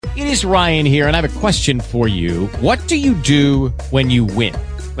It is Ryan here, and I have a question for you. What do you do when you win?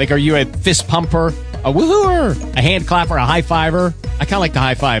 Like, are you a fist pumper, a woohooer, a hand clapper, a high fiver? I kind of like the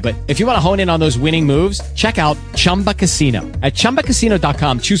high five, but if you want to hone in on those winning moves, check out Chumba Casino. At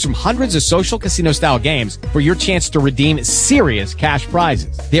ChumbaCasino.com, choose from hundreds of social casino-style games for your chance to redeem serious cash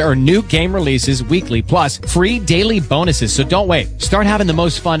prizes. There are new game releases weekly, plus free daily bonuses. So don't wait. Start having the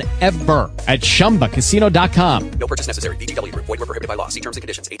most fun ever at ChumbaCasino.com. No purchase necessary. VGW. Void where prohibited by law. See terms and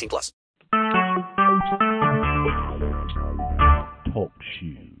conditions. 18 plus. Talk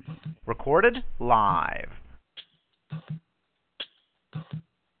shoes. Recorded live.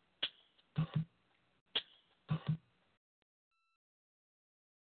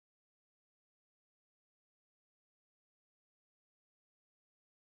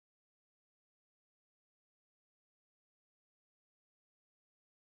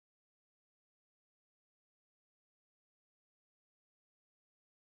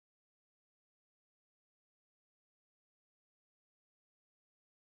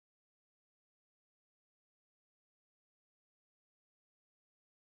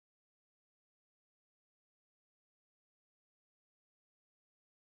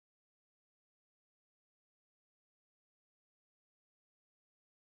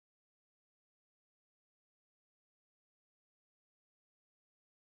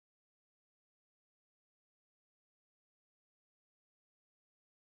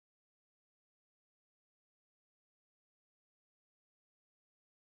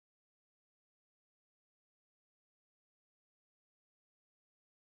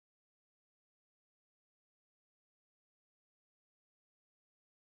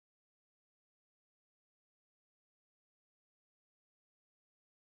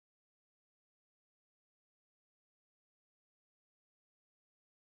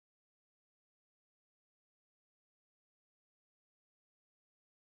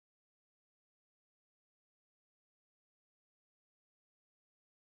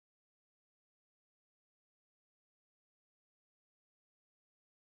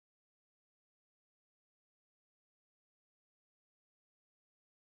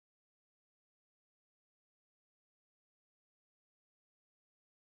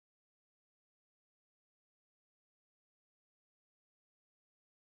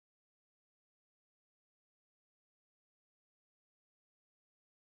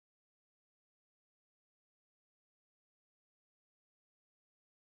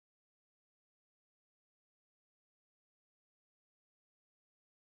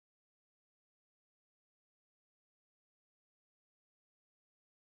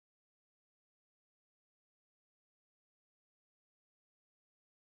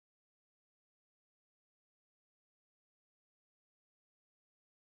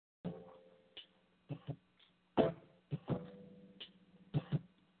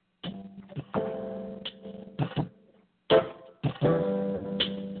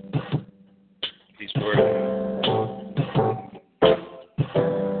 These words.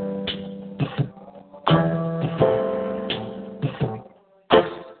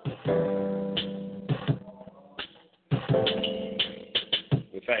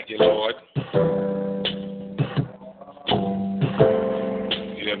 We thank you, Lord.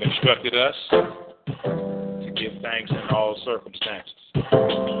 You have instructed us to give thanks in all circumstances.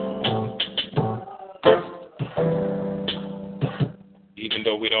 Even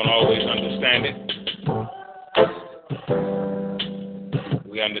though we don't always understand it,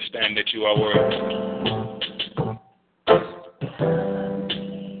 we understand that you are worthy.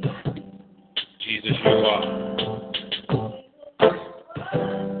 Jesus, you are.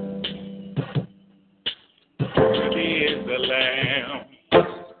 Worthy is the Lamb.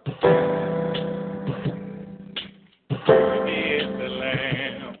 Worthy is the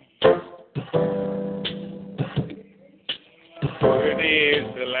Lamb. Worthy is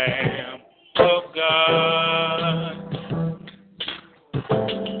the Lamb of God.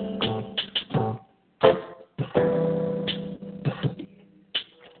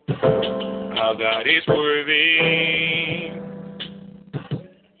 Our God is worthy.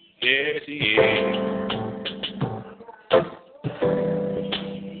 Yes, He is.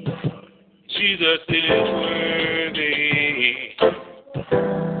 Jesus is worthy.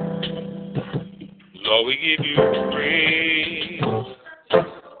 Lord, we give you praise.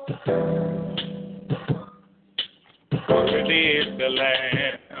 Worthy is the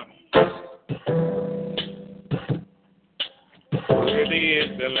Lamb. Worthy is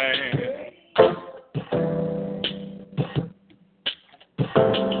the Lamb.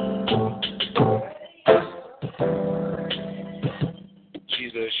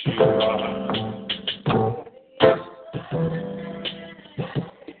 Jesus, you are.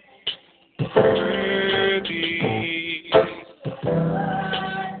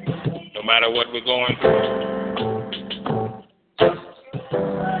 matter what we're going through,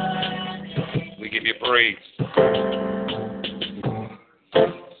 we give you praise.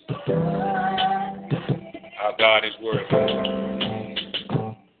 Our God is worthy.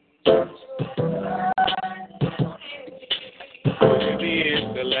 Worthy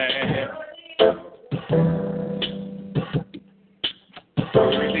is the Lamb.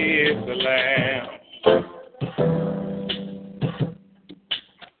 Worthy is the Lamb.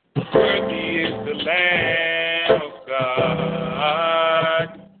 Worthy is the Lamb of God.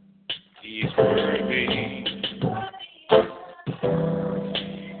 He's worthy.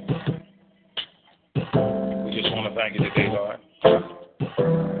 We just want to thank you today, Lord.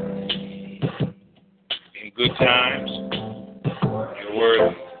 In good times, you're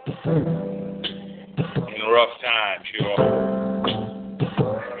worthy. In rough times, you're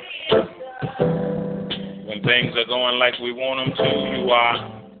when things are going like we want them to, you are.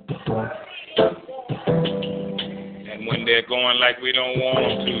 And when they're going like we don't want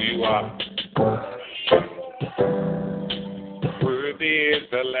them to, you are. Worthy is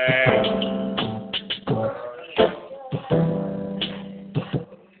the Lamb.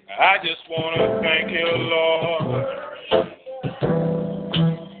 I just want to thank you, Lord.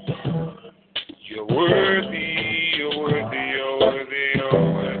 You're worthy, you're worthy, you're worthy, you're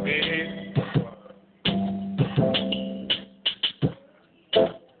worthy.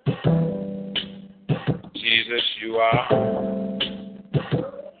 Jesus, you are.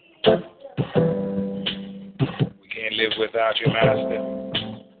 We can't live without you, Master.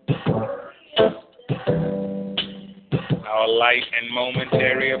 Our light and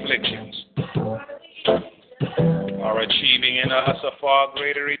momentary afflictions are achieving in us a far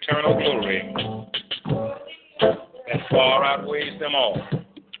greater eternal glory that far outweighs them all.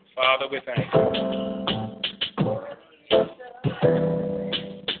 Father, we thank you.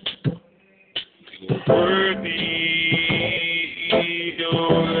 You're worthy, you're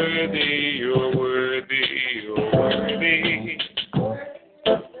worthy, you're worthy, you're worthy.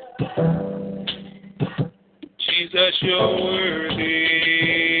 Jesus, you're worthy,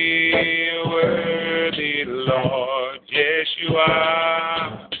 worthy, Lord. Yes, you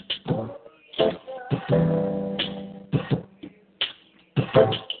are.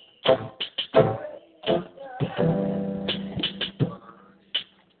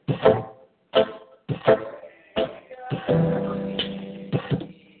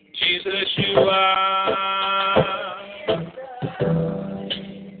 Jesus, you are.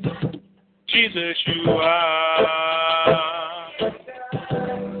 Jesus, you are.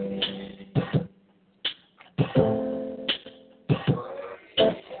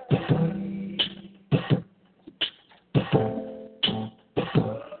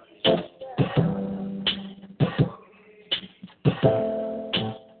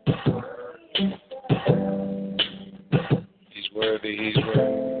 He's worthy, he's worthy.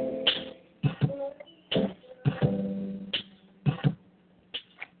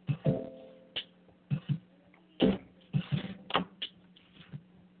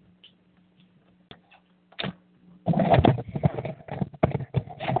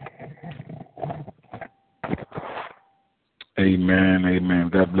 Amen, amen.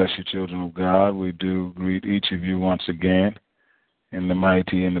 God bless you, children of God. We do greet each of you once again in the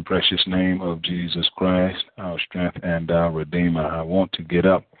mighty and the precious name of Jesus Christ, our strength and our Redeemer. I want to get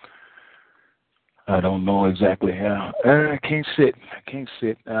up. I don't know exactly how. I can't sit.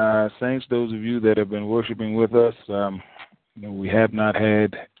 Thanks those of you that have been worshiping with us. We have not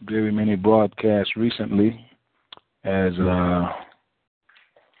had very many broadcasts recently as I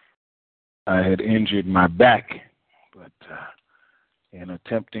had injured my back. But in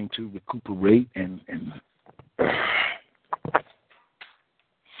attempting to recuperate and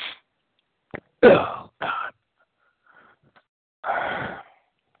oh God,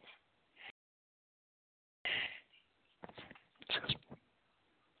 just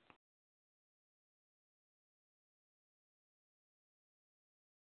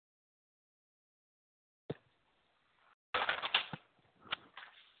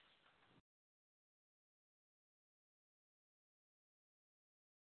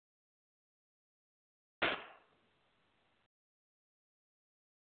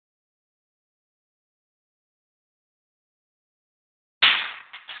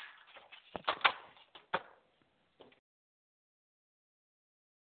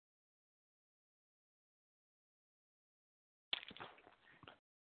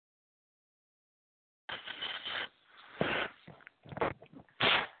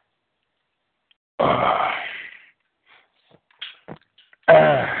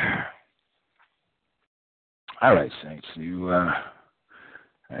all right, saints.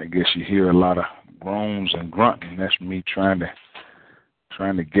 I guess you hear a lot of groans and grunting. That's me trying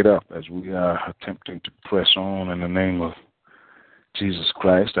to get up as we are attempting to press on in the name of Jesus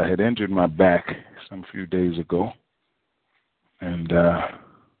Christ. I had injured my back some few days ago, and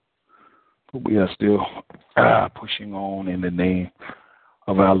we are still pushing on in the name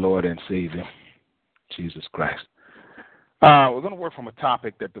of our Lord and Savior, Jesus Christ. We're going to work from a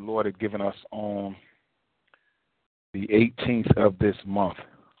topic that the Lord had given us on the 18th of this month.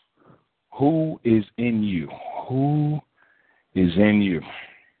 Who is in you? Who is in you?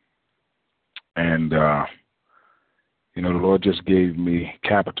 And, the Lord just gave me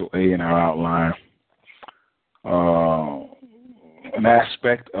capital A in our outline, an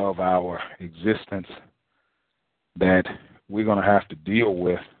aspect of our existence that we're going to have to deal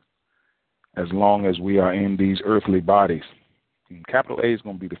with as long as we are in these earthly bodies. And capital A is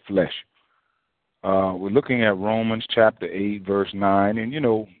going to be the flesh. We're looking at Romans chapter 8, verse 9.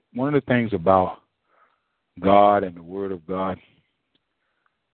 And, one of the things about God and the Word of God,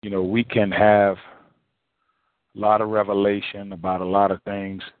 we can have a lot of revelation about a lot of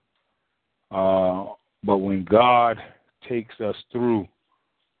things. But when God takes us through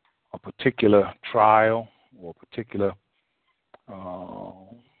a particular trial or a particular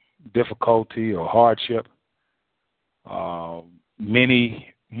difficulty or hardship,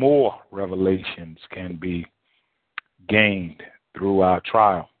 many more revelations can be gained through our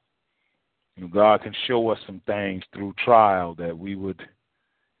trial. God can show us some things through trial that we would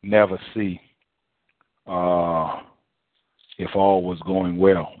never see if all was going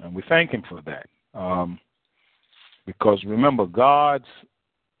well. And we thank Him for that. Because remember, God's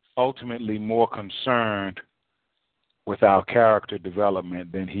ultimately more concerned with our character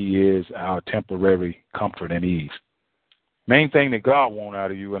development than He is our temporary comfort and ease. Main thing that God wants out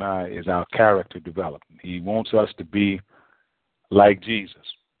of you and I is our character development. He wants us to be like Jesus.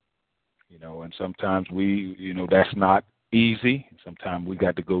 And sometimes that's not easy. Sometimes we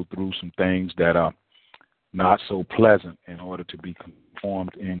got to go through some things that are not so pleasant in order to be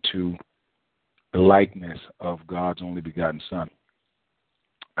conformed into the likeness of God's only begotten Son.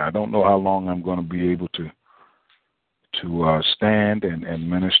 I don't know how long I'm going to be able to stand and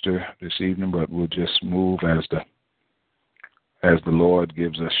minister this evening, but we'll just move as the Lord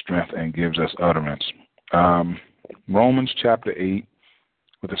gives us strength and gives us utterance. Romans chapter 8,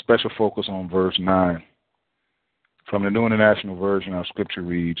 with a special focus on verse 9. From the New International Version, our scripture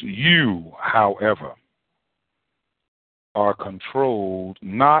reads, "You, however, are controlled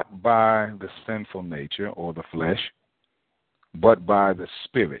not by the sinful nature or the flesh, but by the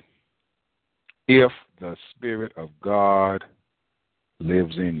Spirit, if the Spirit of God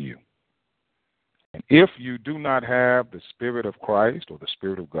lives in you. And if you do not have the Spirit of Christ or the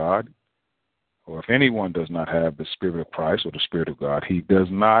Spirit of God, or if anyone does not have the Spirit of Christ or the Spirit of God, he does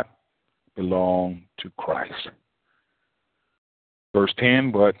not belong to Christ." Verse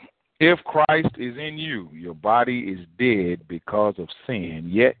 10, "But if Christ is in you, your body is dead because of sin,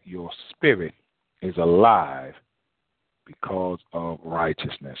 yet your spirit is alive because of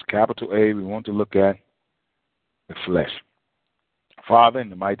righteousness." Capital A, we want to look at the flesh. Father, in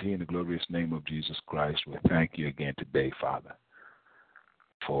the mighty and the glorious name of Jesus Christ, we thank you again today, Father,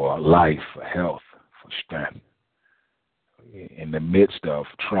 for life, for health, for strength. In the midst of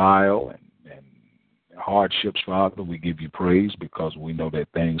trial and hardships, Father, we give you praise because we know that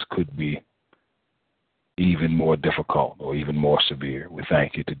things could be even more difficult or even more severe. We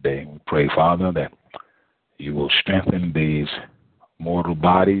thank you today. We pray, Father, that you will strengthen these mortal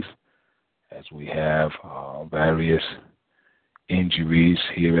bodies as we have various injuries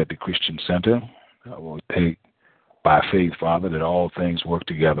here at the Christian Center. We'll take by faith, Father, that all things work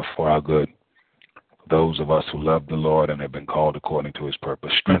together for our good. Those of us who love the Lord and have been called according to his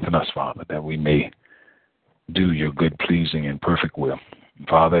purpose. Strengthen us, Father, that we may do your good, pleasing, and perfect will. And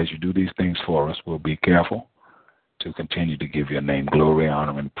Father, as you do these things for us, we'll be careful to continue to give your name glory,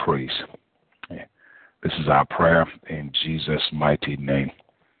 honor, and praise. This is our prayer in Jesus' mighty name.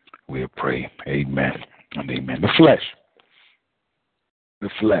 We pray. Amen and amen. The flesh,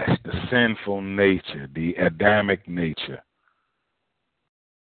 the sinful nature, the Adamic nature.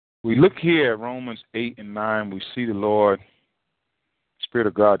 We look here at Romans 8 and 9. We see the Lord, Spirit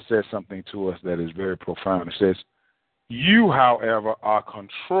of God, says something to us that is very profound. It says, "You, however, are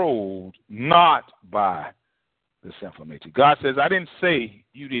controlled not by the sinful nature." God says, I didn't say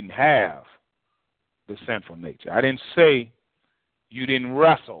you didn't have the sinful nature. I didn't say you didn't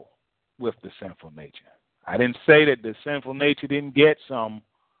wrestle with the sinful nature. I didn't say that the sinful nature didn't get some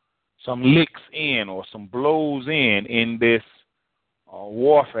licks in or some blows in this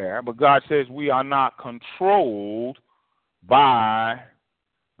warfare. But God says we are not controlled by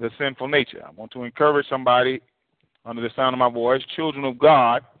the sinful nature. I want to encourage somebody under the sound of my voice, children of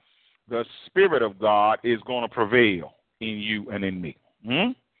God, the Spirit of God is going to prevail in you and in me.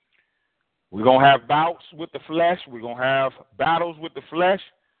 We're going to have bouts with the flesh. We're going to have battles with the flesh.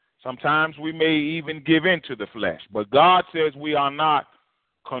 Sometimes we may even give in to the flesh. But God says we are not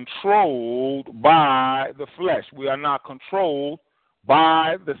controlled by the flesh. We are not controlled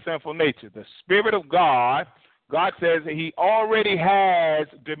by the sinful nature. The Spirit of God, God says that He already has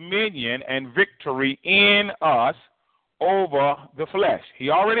dominion and victory in us over the flesh. He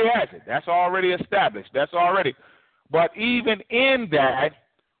already has it. That's already established. That's already. But even in that,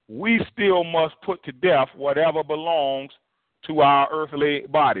 we still must put to death whatever belongs to our earthly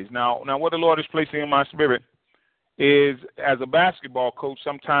bodies. Now what the Lord is placing in my spirit is, as a basketball coach,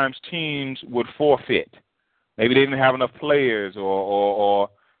 sometimes teams would forfeit. Maybe they didn't have enough players or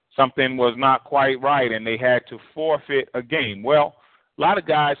something was not quite right and they had to forfeit a game. Well, a lot of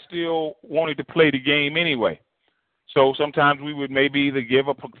guys still wanted to play the game anyway. So sometimes we would maybe either give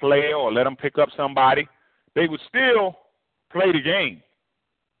up a player or let them pick up somebody. They would still play the game.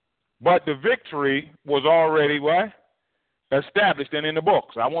 But the victory was already what? Established and in the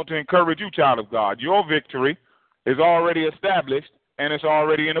books. I want to encourage you, child of God. Your victory is already established and it's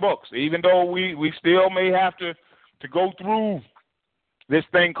already in the books. Even though we still may have to go through this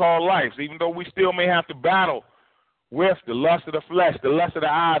thing called life, even though we still may have to battle with the lust of the flesh, the lust of the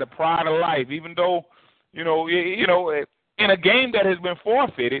eye, the pride of life, even though, you know, in a game that has been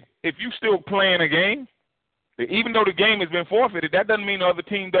forfeited, if you still playing a game, even though the game has been forfeited, that doesn't mean the other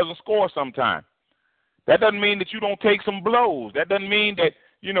team doesn't score sometime. That doesn't mean that you don't take some blows. That doesn't mean that,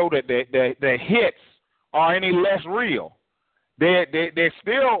 you know, that the hits are any less real. They're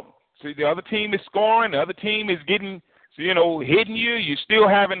still, see, the other team is scoring, the other team is getting, you know, hitting you. You're still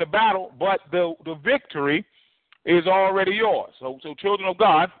having the battle, but the victory is already yours. So children of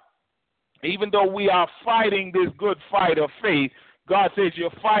God, even though we are fighting this good fight of faith, God says you're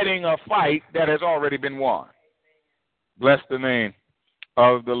fighting a fight that has already been won. Bless the name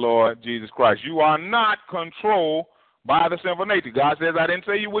of the Lord Jesus Christ. You are not controlled by the sinful nature. God says, I didn't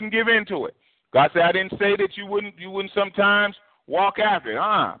say you wouldn't give in to it. God said, I didn't say that you wouldn't sometimes walk after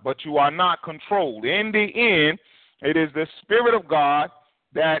it. But you are not controlled. In the end, it is the Spirit of God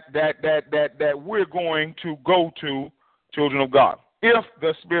that we're going to go to, children of God. If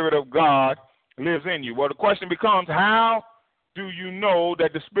the Spirit of God lives in you. Well, the question becomes, how do you know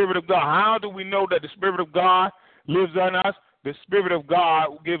that the Spirit of God, how do we know that the Spirit of God lives in us? The Spirit of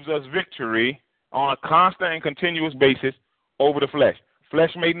God gives us victory on a constant and continuous basis over the flesh.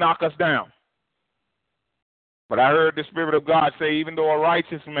 Flesh may knock us down. But I heard the Spirit of God say, even though a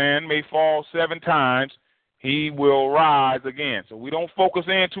righteous man may fall 7 times, he will rise again. So we don't focus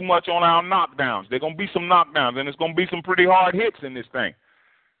in too much on our knockdowns. There are going to be some knockdowns, and there's going to be some pretty hard hits in this thing.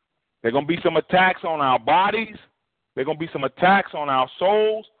 There are going to be some attacks on our bodies. There are going to be some attacks on our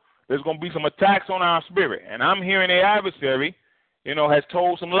souls. There's going to be some attacks on our spirit. And I'm hearing the adversary, you know, has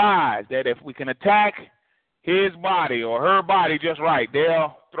told some lies that if we can attack his body or her body just right,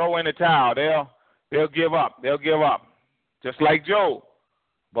 they'll throw in the towel. They'll give up. They'll give up, just like Job.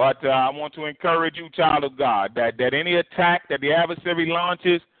 But I want to encourage you, child of God, that any attack that the adversary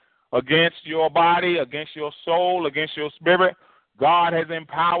launches against your body, against your soul, against your spirit, God has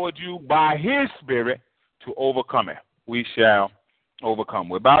empowered you by His Spirit to overcome it. We shall overcome.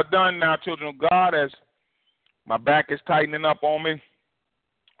 We're about done now, children of God. As my back is tightening up on me,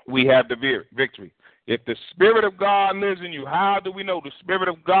 we have the victory. If the Spirit of God lives in you, how do we know? The Spirit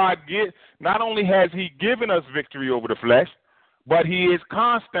of God, not only has He given us victory over the flesh, but He is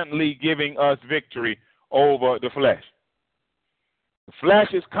constantly giving us victory over the flesh. The flesh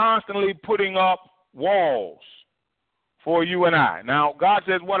is constantly putting up walls for you and I. Now, God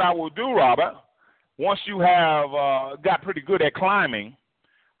says, what I will do, Robert, once you have got pretty good at climbing,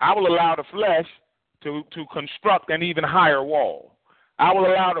 I will allow the flesh to construct an even higher wall. I will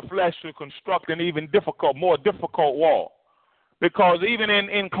allow the flesh to construct an even more difficult wall. Because even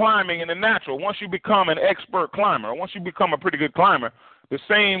in climbing in the natural, once you become an expert climber, once you become a pretty good climber, the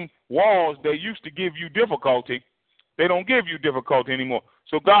same walls that used to give you difficulty, they don't give you difficulty anymore.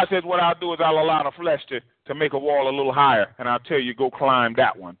 So God says what I'll do is I'll allow the flesh to make a wall a little higher, and I'll tell you, go climb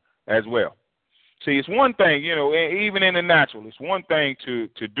that one as well. See, it's one thing, you know, even in the natural, it's one thing to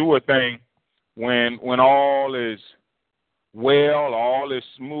do a thing when all is well, all is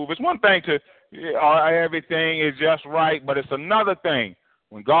smooth. It's one thing to everything is just right, but it's another thing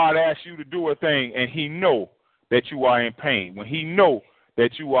when God asks you to do a thing and He know that you are in pain, when He know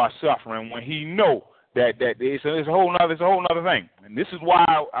that you are suffering, when He know that it's a whole nother thing. And this is why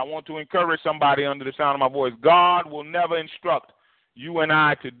I want to encourage somebody under the sound of my voice. God will never instruct you and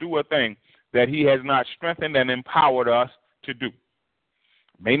I to do a thing that he has not strengthened and empowered us to do.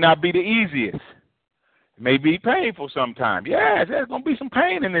 May not be the easiest. It may be painful sometimes. Yeah, there's going to be some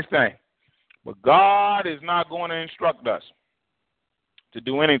pain in this thing. But God is not going to instruct us to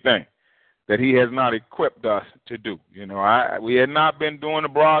do anything that he has not equipped us to do. You know, we had not been doing the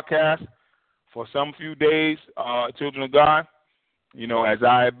broadcast for some few days, children of God, you know, as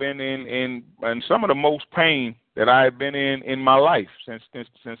I have been in some of the most pain that I have been in my life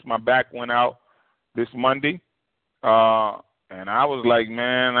since my back went out this Monday. And I was like,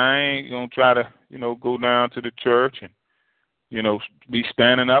 man, I ain't going to try to, you know, go down to the church and, you know, be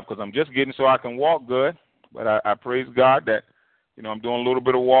standing up because I'm just getting so I can walk good. But I praise God that, you know, I'm doing a little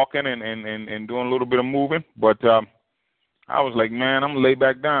bit of walking and doing a little bit of moving. But I was like, man, I'm going to lay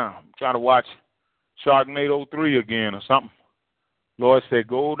back down. I'm trying to watch Sharknado 3 again or something. Lord said,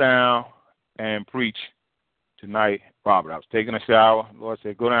 go down and preach tonight, Robert. I was taking a shower. Lord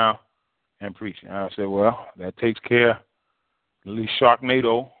said, go down and preach. And I said, well, that takes care of at least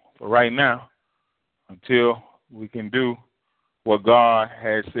Sharknado for right now until we can do what God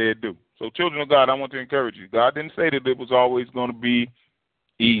has said do. So, children of God, I want to encourage you. God didn't say that it was always going to be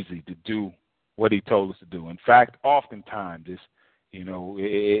easy to do what he told us to do. In fact, oftentimes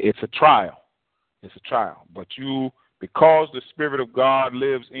it's a trial. It's a trial. But because the Spirit of God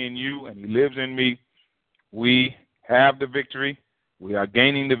lives in you and he lives in me, we have the victory. We are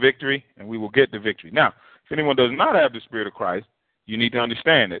gaining the victory, and we will get the victory. Now, if anyone does not have the Spirit of Christ, you need to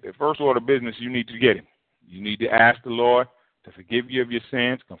understand that the first order of business, you need to get him. You need to ask the Lord to forgive you of your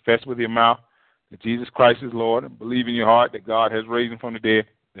sins, confess with your mouth that Jesus Christ is Lord, and believe in your heart that God has raised him from the dead,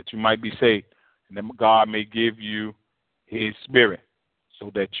 that you might be saved, and that God may give you his Spirit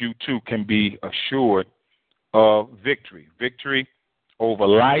so that you too can be assured of victory. Victory over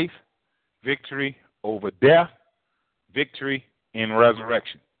life, victory over death, victory in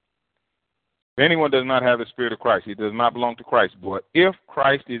resurrection. If anyone does not have the Spirit of Christ, he does not belong to Christ. But if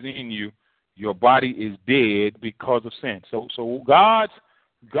Christ is in you, your body is dead because of sin. So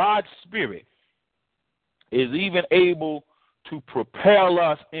God's Spirit is even able to propel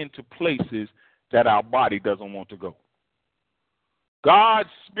us into places that our body doesn't want to go. God's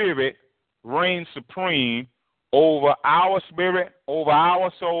Spirit reigns supreme over our spirit, over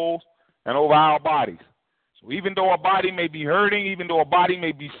our souls, and over our bodies. So even though a body may be hurting, even though a body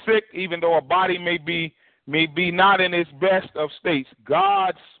may be sick, even though a body may be not in its best of states,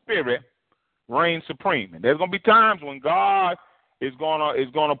 God's Spirit reigns supreme. And there's going to be times when God is going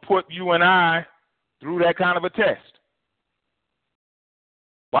to put you and I through that kind of a test.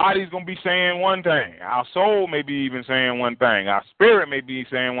 Body's going to be saying one thing. Our soul may be even saying one thing. Our spirit may be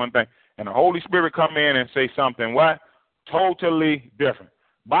saying one thing. And the Holy Spirit come in and say something, what? Totally different.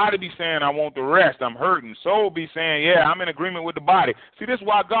 Body be saying, I want the rest. I'm hurting. Soul be saying, yeah, I'm in agreement with the body. See, this is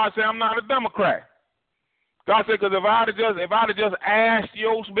why God said I'm not a Democrat. God said, because if I'd have just asked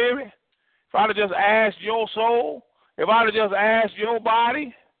your spirit, if I'd have just asked your soul, if I'd have just asked your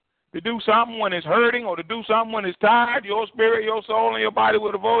body to do something when it's hurting or to do something when it's tired, your spirit, your soul, and your body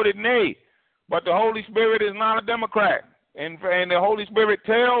would have voted nay. But the Holy Spirit is not a Democrat. And the Holy Spirit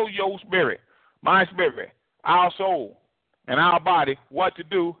tells your spirit, my spirit, our soul, and our body what to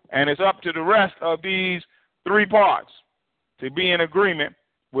do, and it's up to the rest of these three parts to be in agreement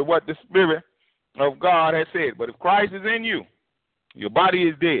with what the Spirit of God has said. But if Christ is in you, your body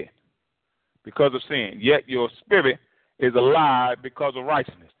is dead because of sin, yet your spirit is alive because of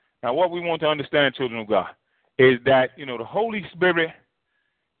righteousness. Now, what we want to understand, children of God, is that, the Holy Spirit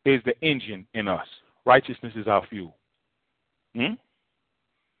is the engine in us. Righteousness is our fuel.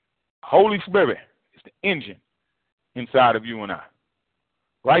 Holy Spirit is the engine inside of you and I.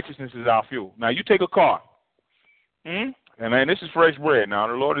 Righteousness is our fuel. Now, you take a car, and this is fresh bread. Now,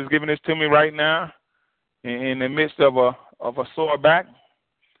 the Lord is giving this to me right now in the midst of a sore back,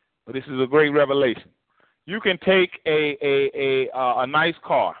 but this is a great revelation. You can take a nice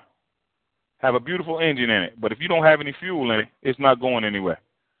car, have a beautiful engine in it, but if you don't have any fuel in it, it's not going anywhere.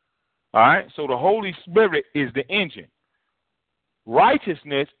 All right? So the Holy Spirit is the engine.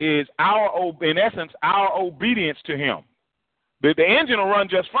 Righteousness is in essence, our obedience to him. The engine will run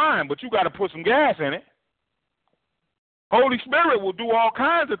just fine, but you got to put some gas in it. Holy Spirit will do all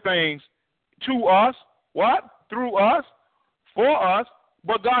kinds of things to us, what? Through us, for us,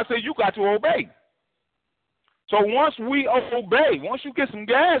 but God said you got to obey. So once we obey, once you get some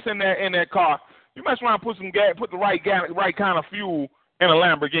gas in that car, you mess around and put some gas, put the right kind of fuel in a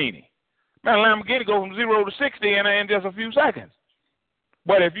Lamborghini. Man, a Lamborghini goes from 0 to 60 in just a few seconds.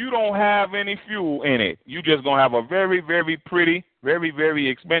 But if you don't have any fuel in it, you're just going to have a very, very pretty, very, very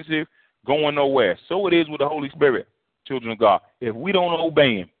expensive, going nowhere. So it is with the Holy Spirit. children of God, if we don't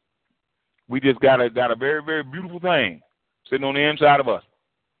obey him, we just got a very, very beautiful thing sitting on the inside of us,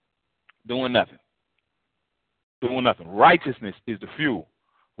 doing nothing. Doing nothing. Righteousness is the fuel.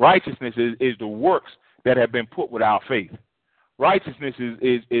 Righteousness is the works that have been put with our faith. Righteousness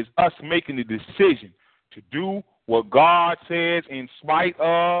is us making the decision to do what God says in spite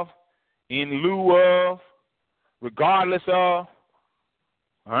of, in lieu of, regardless of.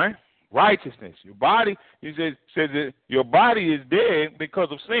 All right? Righteousness. Your body, he says that your body is dead because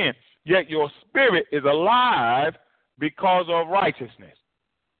of sin, yet your spirit is alive because of righteousness.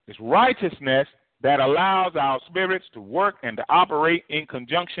 It's righteousness that allows our spirits to work and to operate in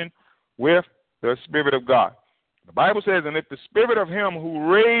conjunction with the Spirit of God. The Bible says, and if the Spirit of him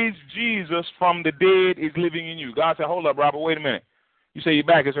who raised Jesus from the dead is living in you. God said, hold up, Robert, wait a minute. You say your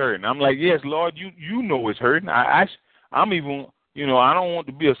back is hurting. I'm like, yes, Lord, you know it's hurting. I'm even, I don't want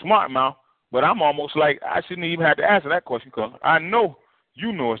to be a smart mouth, but I'm almost like I shouldn't even have to answer that question because I know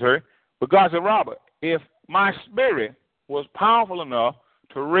you know it's hurting. But God said, Robert, if my spirit was powerful enough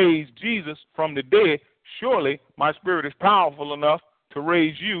to raise Jesus from the dead, surely my spirit is powerful enough to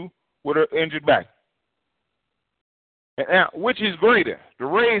raise you with an injured back. And which is greater, to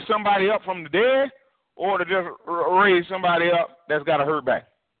raise somebody up from the dead or to just raise somebody up that's got a hurt back?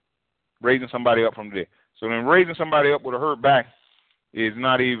 Raising somebody up from the dead. So then raising somebody up with a hurt back is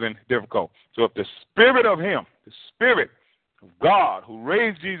not even difficult. So if the spirit of him, the spirit of God who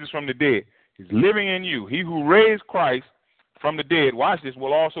raised Jesus from the dead is living in you, he who raised Christ from the dead, watch this,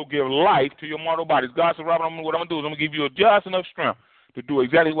 will also give life to your mortal bodies. God said, Robert, what I'm going to do is I'm going to give you just enough strength to do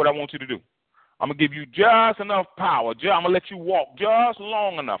exactly what I want you to do. I'm going to give you just enough power. I'm going to let you walk just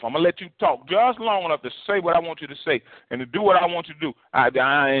long enough. I'm going to let you talk just long enough to say what I want you to say and to do what I want you to do.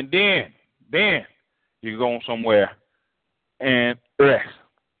 And then you go somewhere and rest.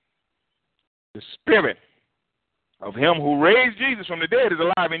 The spirit of him who raised Jesus from the dead is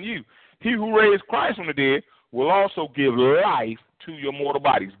alive in you. He who raised Christ from the dead will also give life to your mortal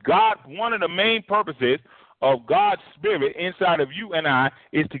bodies. God, one of the main purposes of God's spirit inside of you and I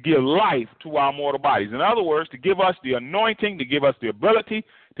is to give life to our mortal bodies. In other words, to give us the anointing, to give us the ability,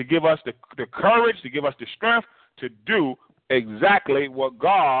 to give us the courage, to give us the strength to do exactly what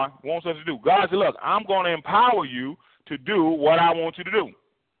God wants us to do. God said, look, I'm going to empower you to do what I want you to do.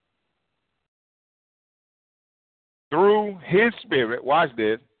 Through his spirit, watch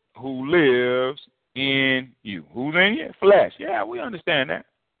this, who lives in you. Who's in you? Flesh. Yeah, we understand that.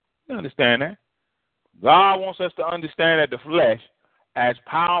 We understand that. God wants us to understand that the flesh, as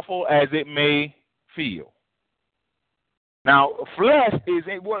powerful as it may feel. Now, flesh is,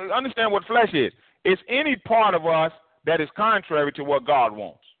 understand what flesh is. It's any part of us that is contrary to what God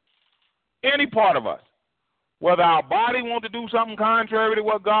wants. Any part of us. Whether our body wants to do something contrary to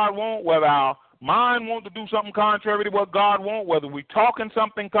what God wants, whether our mind wants to do something contrary to what God wants, whether we're talking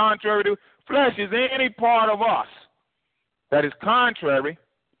something contrary to, flesh is any part of us that is contrary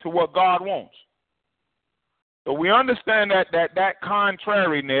to what God wants. So we understand that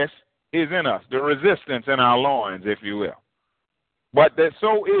contrariness is in us, the resistance in our loins, if you will. But that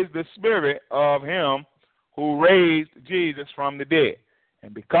so is the spirit of him who raised Jesus from the dead.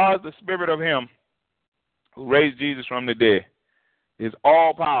 And because the spirit of him who raised Jesus from the dead is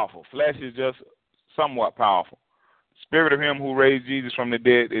all powerful, flesh is just somewhat powerful. The spirit of him who raised Jesus from the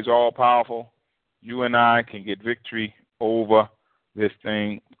dead is all powerful. You and I can get victory over this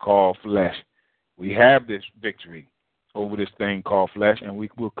thing called flesh. We have this victory over this thing called flesh, and we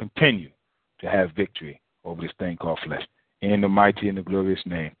will continue to have victory over this thing called flesh. In the mighty and the glorious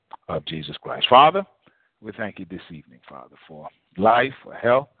name of Jesus Christ. Father, we thank you this evening, Father, for life, for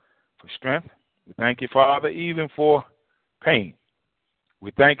health, for strength. We thank you, Father, even for pain.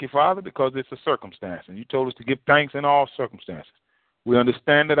 We thank you, Father, because it's a circumstance, and you told us to give thanks in all circumstances. We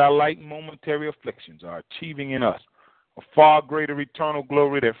understand that our light momentary afflictions are achieving in us a far greater eternal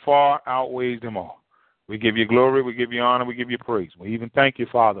glory that far outweighs them all. We give you glory, we give you honor, we give you praise. We even thank you,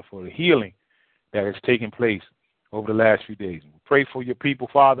 Father, for the healing that has taken place over the last few days. We pray for your people,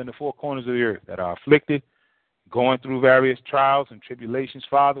 Father, in the four corners of the earth that are afflicted, going through various trials and tribulations.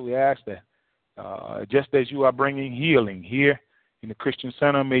 Father, we ask that just as you are bringing healing here in the Christian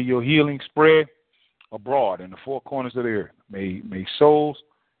Center, may your healing spread abroad in the four corners of the earth. May souls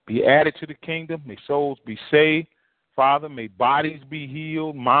be added to the kingdom. May souls be saved. Father, may bodies be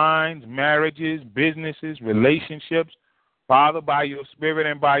healed, minds, marriages, businesses, relationships. Father, by your spirit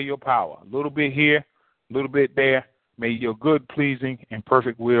and by your power. A little bit here, a little bit there. May your good, pleasing, and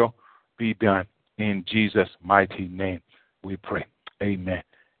perfect will be done. In Jesus' mighty name we pray. Amen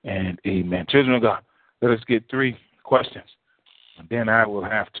and amen. Children of God, let us get 3 questions, and then I will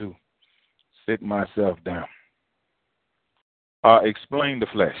have to sit myself down. Explain the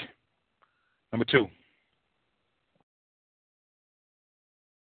flesh. Number 2.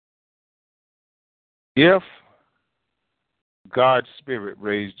 If God's Spirit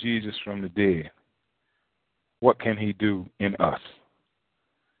raised Jesus from the dead, what can he do in us?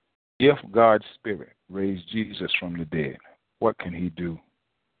 If God's Spirit raised Jesus from the dead, what can he do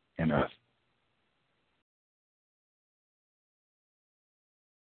in us?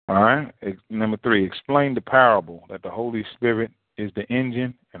 All right. Number 3, explain the parable that the Holy Spirit is the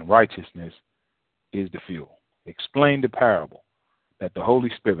engine and righteousness is the fuel. Explain the parable that the Holy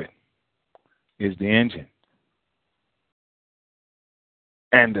Spirit is the engine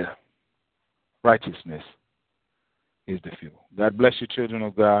and the righteousness is the fuel. God bless you, children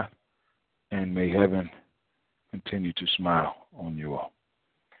of God, and may heaven continue to smile on you all.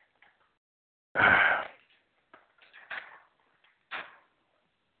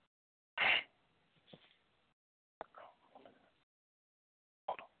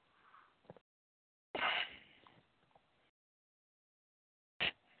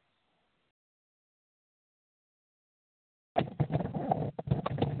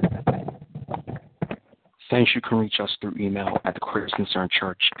 Thanks. You can reach us through email at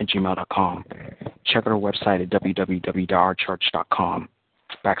thechristianconcernchurch@gmail.com. Check out our website at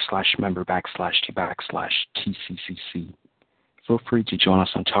www.ourchurch.com/member/t/TCCC. Feel free to join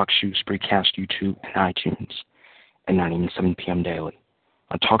us on TalkShoe, Spreecast, YouTube, and iTunes at 9 a.m. and 7 p.m. daily.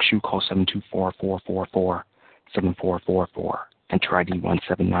 On TalkShoe, call 724-444-7444. Enter ID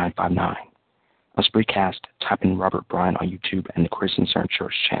 17959. On Spreecast, type in Robert Bryan on YouTube and the Christian Concern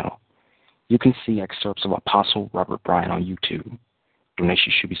Church channel. You can see excerpts of Apostle Robert Bryan on YouTube.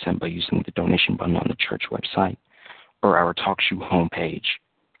 Donations should be sent by using the donation button on the church website or our TalkShoe homepage.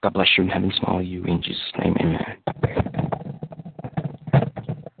 God bless you and heaven smile on you. In Jesus' name, amen.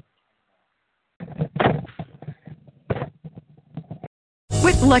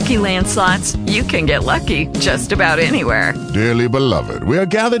 With Lucky Land Slots, you can get lucky just about anywhere. Dearly beloved, we are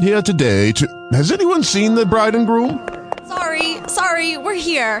gathered here today to... Has anyone seen the bride and groom? Sorry, we're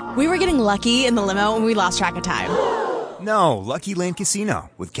here. We were getting lucky in the limo and we lost track of time. No, Lucky Land Casino,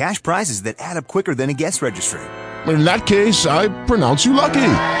 with cash prizes that add up quicker than a guest registry. In that case, I pronounce you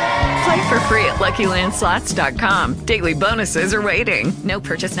lucky. Play for free at LuckyLandSlots.com. Daily bonuses are waiting. No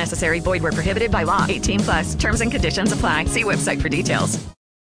purchase necessary. Void where prohibited by law. 18+. Terms and conditions apply. See website for details.